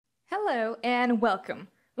Hello and welcome.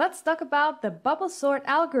 Let's talk about the bubble sort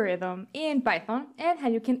algorithm in Python and how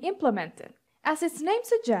you can implement it. As its name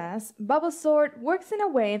suggests, bubble sort works in a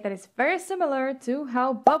way that is very similar to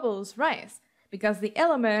how bubbles rise, because the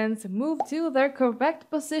elements move to their correct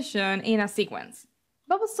position in a sequence.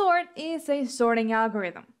 Bubble sort is a sorting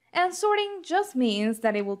algorithm, and sorting just means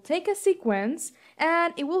that it will take a sequence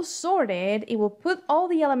and it will sort it, it will put all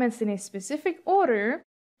the elements in a specific order,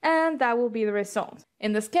 and that will be the result.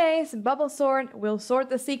 In this case, bubble sort will sort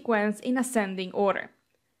the sequence in ascending order.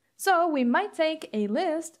 So we might take a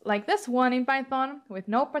list like this one in Python with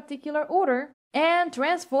no particular order and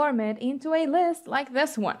transform it into a list like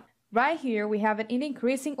this one. Right here we have it in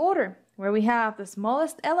increasing order, where we have the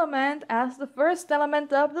smallest element as the first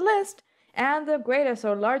element of the list and the greatest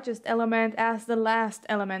or largest element as the last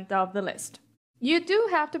element of the list. You do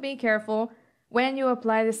have to be careful when you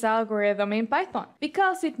apply this algorithm in Python,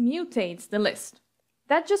 because it mutates the list.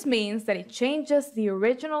 That just means that it changes the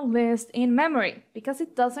original list in memory, because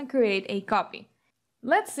it doesn't create a copy.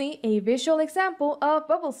 Let's see a visual example of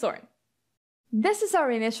bubble sort. This is our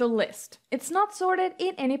initial list. It's not sorted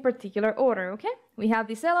in any particular order, okay? We have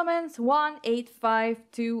these elements 1, 8, 5,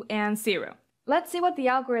 2, and 0. Let's see what the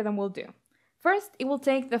algorithm will do. First, it will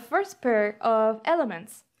take the first pair of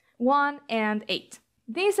elements, 1 and 8.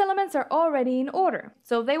 These elements are already in order,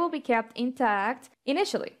 so they will be kept intact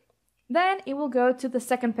initially. Then it will go to the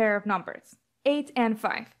second pair of numbers, 8 and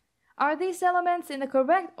 5. Are these elements in the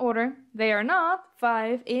correct order? They are not.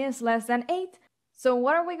 5 is less than 8. So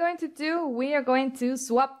what are we going to do? We are going to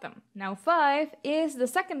swap them. Now 5 is the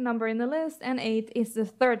second number in the list and 8 is the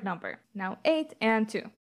third number. Now 8 and 2.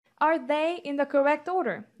 Are they in the correct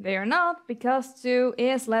order? They are not, because 2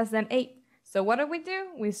 is less than 8. So what do?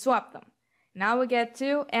 We swap them. Now we get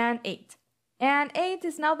 2 and 8. And 8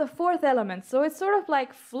 is now the fourth element, so it's sort of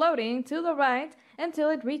like floating to the right until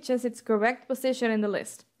it reaches its correct position in the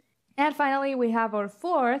list. And finally, we have our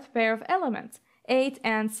fourth pair of elements, 8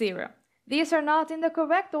 and 0. These are not in the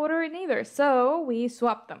correct order either, so we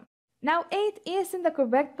swap them. Now 8 is in the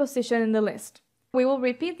correct position in the list. We will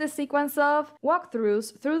repeat the sequence of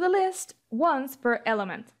walkthroughs through the list once per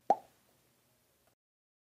element.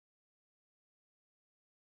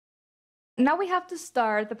 Now we have to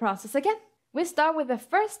start the process again. We start with the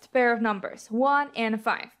first pair of numbers, 1 and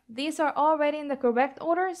 5. These are already in the correct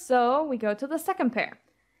order, so we go to the second pair.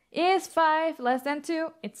 Is 5 less than 2?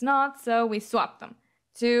 It's not, so we swap them.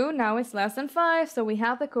 2 now is less than 5, so we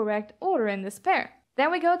have the correct order in this pair.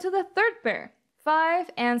 Then we go to the third pair, 5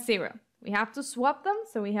 and 0. We have to swap them,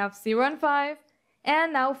 so we have 0 and 5.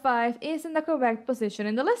 And now 5 is in the correct position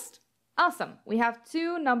in the list. Awesome! We have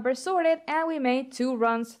 2 numbers sorted and we made 2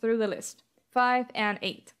 runs through the list, 5 and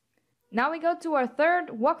 8. Now we go to our third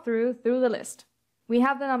walkthrough through the list. We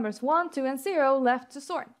have the numbers 1, 2, and 0 left to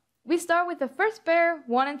sort. We start with the first pair,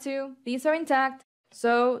 1 and 2. These are intact,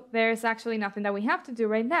 so there's actually nothing that we have to do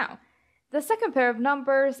right now. The second pair of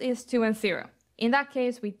numbers is 2 and 0. In that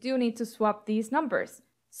case, we do need to swap these numbers.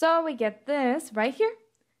 So we get this right here.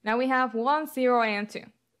 Now we have 1, 0, and 2.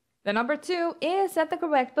 The number 2 is at the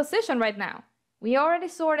correct position right now. We already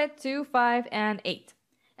sorted 2, 5, and 8.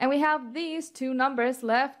 And we have these 2 numbers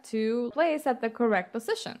left to place at the correct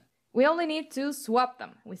position. We only need to swap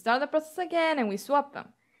them. We start the process again and we swap them.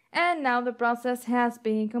 And now the process has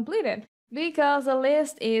been completed because the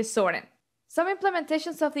list is sorted. Some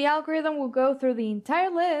implementations of the algorithm will go through the entire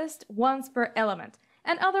list once per element,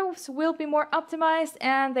 and others will be more optimized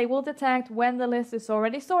and they will detect when the list is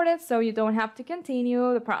already sorted, so you don't have to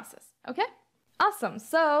continue the process, okay? Awesome,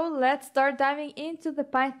 so let's start diving into the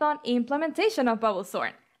Python implementation of bubble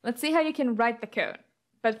sort. Let's see how you can write the code.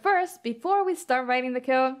 But first, before we start writing the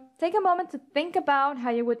code, take a moment to think about how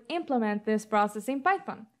you would implement this process in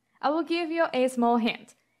Python. I will give you a small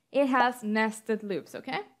hint. It has nested loops,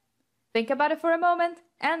 okay? Think about it for a moment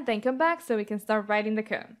and then come back so we can start writing the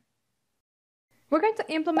code. We're going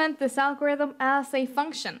to implement this algorithm as a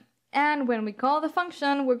function, and when we call the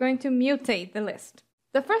function, we're going to mutate the list.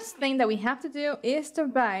 The first thing that we have to do is to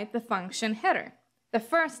write the function header, the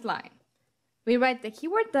first line. We write the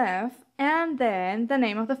keyword def and then the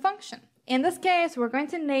name of the function. In this case, we're going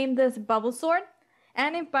to name this bubble sort,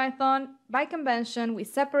 and in Python, by convention, we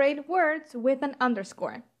separate words with an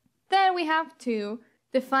underscore. Then we have to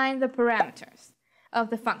define the parameters of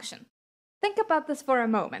the function. Think about this for a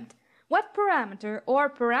moment. What parameter or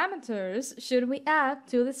parameters should we add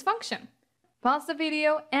to this function? Pause the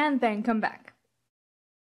video and then come back.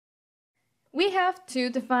 We have to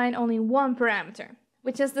define only one parameter,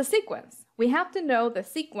 which is the sequence. We have to know the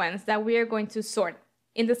sequence that we are going to sort.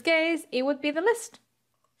 In this case, it would be the list.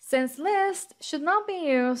 Since list should not be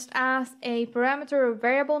used as a parameter or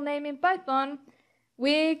variable name in Python,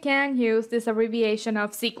 we can use this abbreviation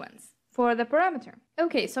of sequence for the parameter.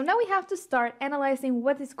 Okay, so now we have to start analyzing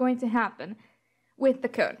what is going to happen with the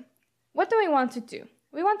code. What do we want to do?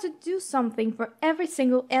 We want to do something for every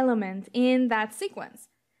single element in that sequence.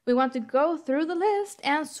 We want to go through the list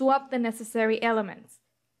and swap the necessary elements.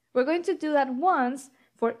 We're going to do that once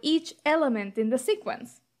for each element in the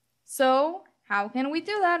sequence. So, how can we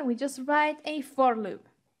do that? We just write a for loop.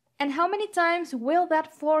 And how many times will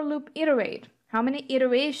that for loop iterate? How many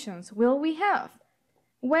iterations will we have?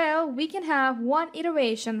 Well, we can have one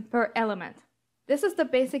iteration per element. This is the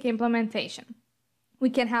basic implementation. We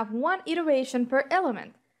can have one iteration per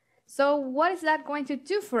element. So what is that going to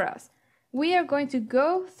do for us? We are going to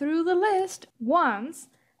go through the list once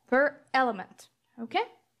per element, okay?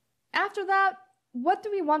 After that, what do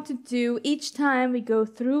we want to do each time we go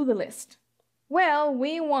through the list? Well,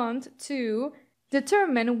 we want to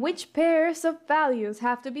determine which pairs of values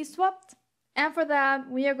have to be swapped. And for that,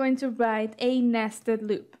 we are going to write a nested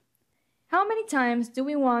loop. How many times do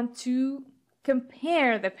we want to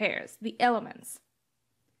compare the pairs, the elements?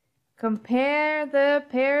 Compare the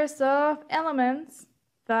pairs of elements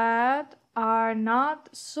that are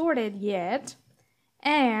not sorted yet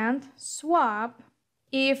and swap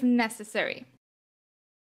if necessary.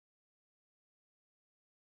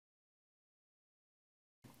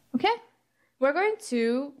 Okay, we're going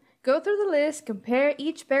to go through the list, compare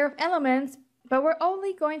each pair of elements, but we're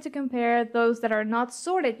only going to compare those that are not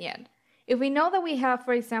sorted yet. If we know that we have,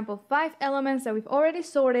 for example, 5 elements that we've already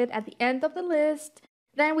sorted at the end of the list,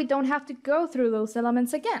 then we don't have to go through those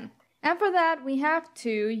elements again. And for that, we have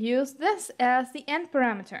to use this as the end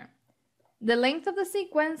parameter. The length of the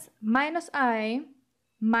sequence minus I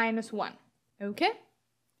minus 1. Okay?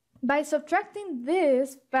 By subtracting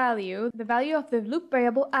this value, the value of the loop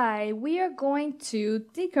variable I, we are going to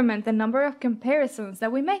decrement the number of comparisons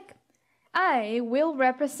that we make. I will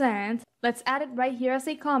represent, let's add it right here as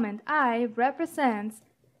a comment, I represents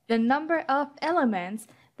the number of elements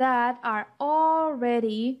that are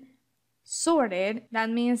already sorted.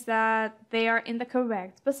 That means that they are in the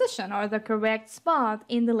correct position or the correct spot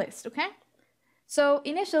in the list, okay? So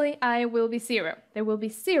initially I will be 0. There will be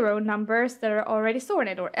 0 numbers that are already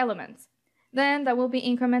sorted or elements. Then that will be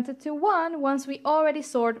incremented to 1 once we already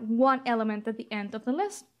sort one element at the end of the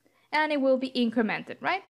list, and it will be incremented,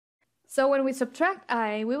 right? So when we subtract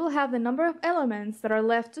I, we will have the number of elements that are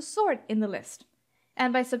left to sort in the list.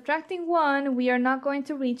 And by subtracting 1, we are not going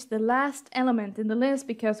to reach the last element in the list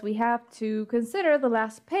because we have to consider the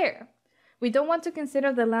last pair. We don't want to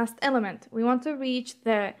consider the last element. We want to reach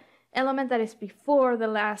the element that is before the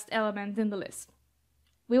last element in the list.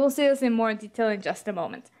 We will see this in more detail in just a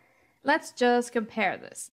moment. Let's just compare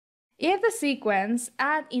this. If the sequence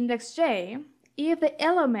at index j, if the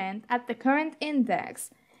element at the current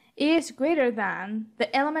index is greater than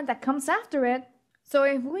the element that comes after it, so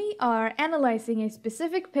if we are analyzing a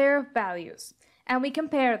specific pair of values and we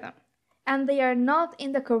compare them, and they are not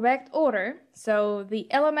in the correct order, so the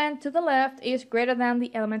element to the left is greater than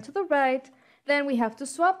the element to the right, then we have to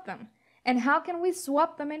swap them. And how can we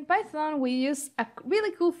swap them in Python? We use a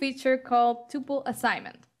really cool feature called tuple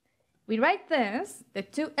assignment. We write this, the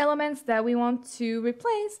two elements that we want to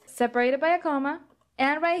replace, separated by a comma,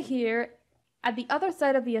 and right here, at the other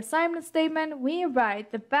side of the assignment statement, we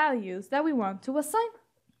write the values that we want to assign,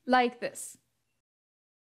 like this.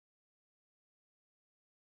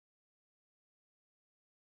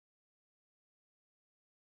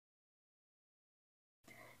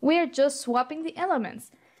 We are just swapping the elements.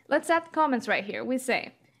 Let's add comments right here. We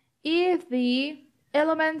say, if the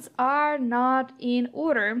elements are not in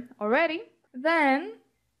order already, then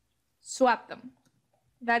swap them.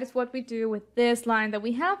 That is what we do with this line that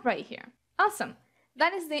we have right here. Awesome.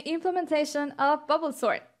 That is the implementation of bubble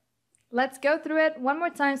sort. Let's go through it one more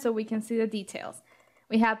time so we can see the details.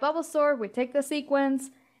 We have bubble sort, we take the sequence,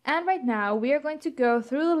 and right now we are going to go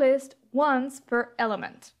through the list once per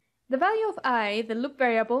element. The value of I, the loop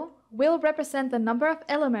variable, will represent the number of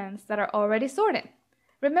elements that are already sorted.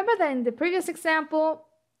 Remember that in the previous example,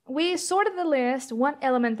 we sorted the list one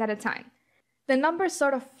element at a time. The numbers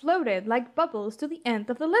sort of floated like bubbles to the end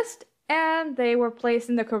of the list, and they were placed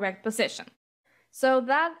in the correct position. So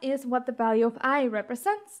that is what the value of I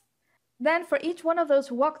represents. Then for each one of those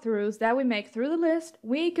walkthroughs that we make through the list,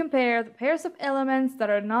 we compare the pairs of elements that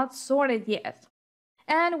are not sorted yet.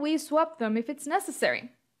 And we swap them if it's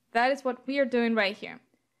necessary. That is what we are doing right here.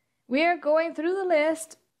 We are going through the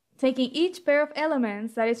list, taking each pair of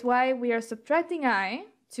elements. That is why we are subtracting I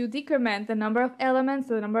to decrement the number of elements,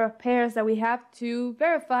 the number of pairs that we have to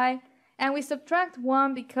verify, And we subtract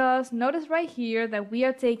 1 because notice right here that we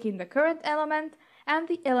are taking the current element and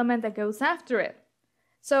the element that goes after it.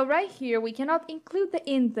 So right here we cannot include the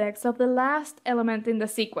index of the last element in the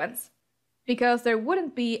sequence, because there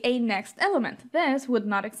wouldn't be a next element. This would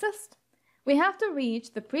not exist. We have to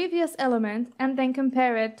reach the previous element and then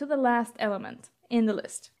compare it to the last element in the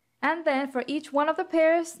list. And then for each one of the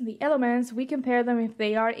pairs, the elements, we compare them if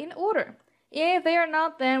they are in order. If they are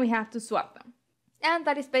not, then we have to swap them. And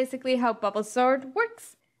that is basically how bubble sort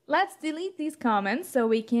works. Let's delete these comments so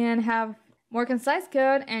we can have more concise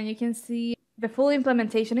code and you can see the full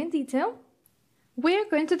implementation in detail. We're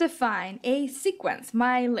going to define a sequence,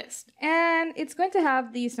 my list, and it's going to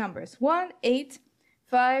have these numbers 1, 8,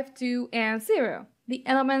 5, 2, and 0, the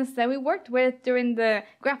elements that we worked with during the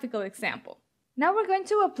graphical example. Now we're going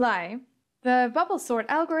to apply the bubble sort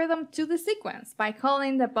algorithm to the sequence by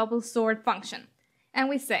calling the bubble sort function. And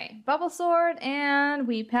we say bubble sort and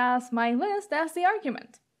we pass my list as the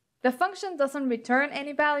argument. The function doesn't return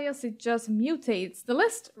any values, it just mutates the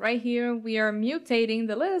list. Right here we are mutating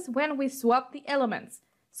the list when we swap the elements.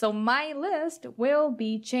 So my list will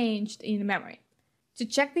be changed in memory. To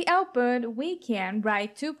check the output, we can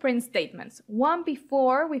write 2 print statements, one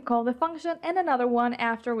before we call the function and another one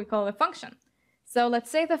after we call the function. So let's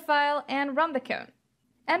save the file and run the code.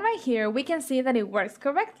 And right here we can see that it works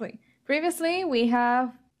correctly. Previously we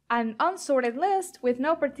have an unsorted list with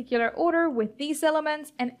no particular order with these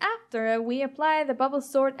elements, and after we apply the bubble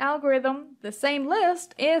sort algorithm, the same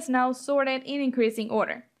list is now sorted in increasing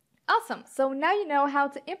order. Awesome! So now you know how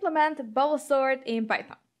to implement bubble sort in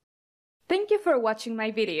Python. Thank you for watching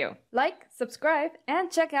my video. Like, subscribe,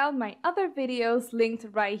 and check out my other videos linked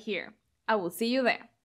right here. I will see you there.